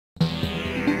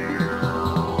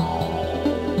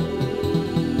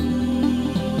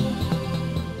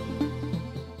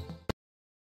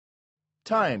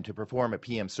Time to perform a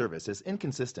PM service is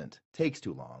inconsistent, takes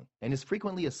too long, and is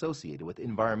frequently associated with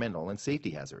environmental and safety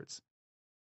hazards.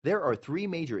 There are three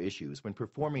major issues when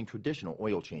performing traditional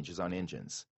oil changes on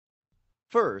engines.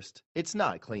 First, it's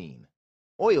not clean.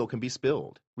 Oil can be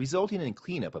spilled, resulting in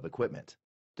cleanup of equipment,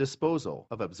 disposal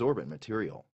of absorbent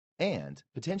material, and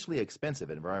potentially expensive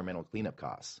environmental cleanup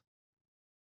costs.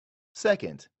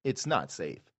 Second, it's not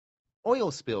safe.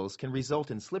 Oil spills can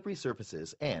result in slippery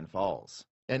surfaces and falls,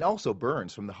 and also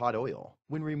burns from the hot oil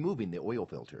when removing the oil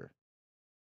filter.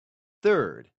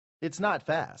 Third, it's not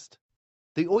fast.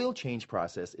 The oil change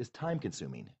process is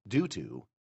time-consuming due to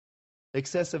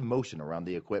excessive motion around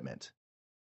the equipment,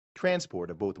 transport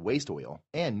of both waste oil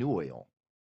and new oil,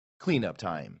 cleanup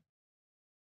time.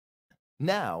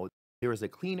 Now, there is a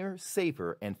cleaner,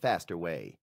 safer, and faster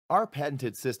way. Our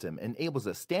patented system enables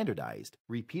a standardized,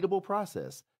 repeatable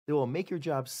process that will make your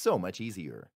job so much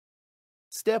easier.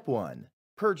 Step 1.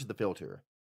 Purge the filter.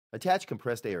 Attach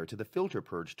compressed air to the filter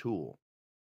purge tool.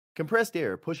 Compressed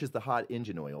air pushes the hot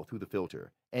engine oil through the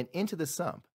filter and into the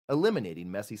sump, eliminating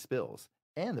messy spills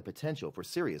and the potential for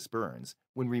serious burns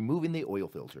when removing the oil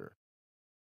filter.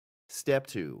 Step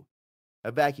 2.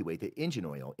 Evacuate the engine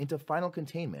oil into final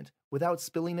containment without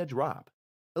spilling a drop,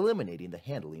 eliminating the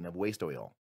handling of waste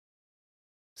oil.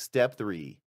 Step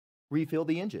 3. Refill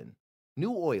the engine.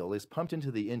 New oil is pumped into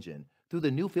the engine through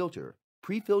the new filter,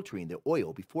 pre-filtering the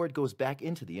oil before it goes back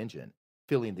into the engine,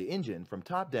 filling the engine from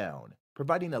top down,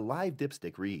 providing a live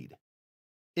dipstick read.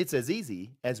 It's as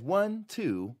easy as 1,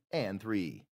 2, and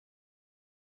 3.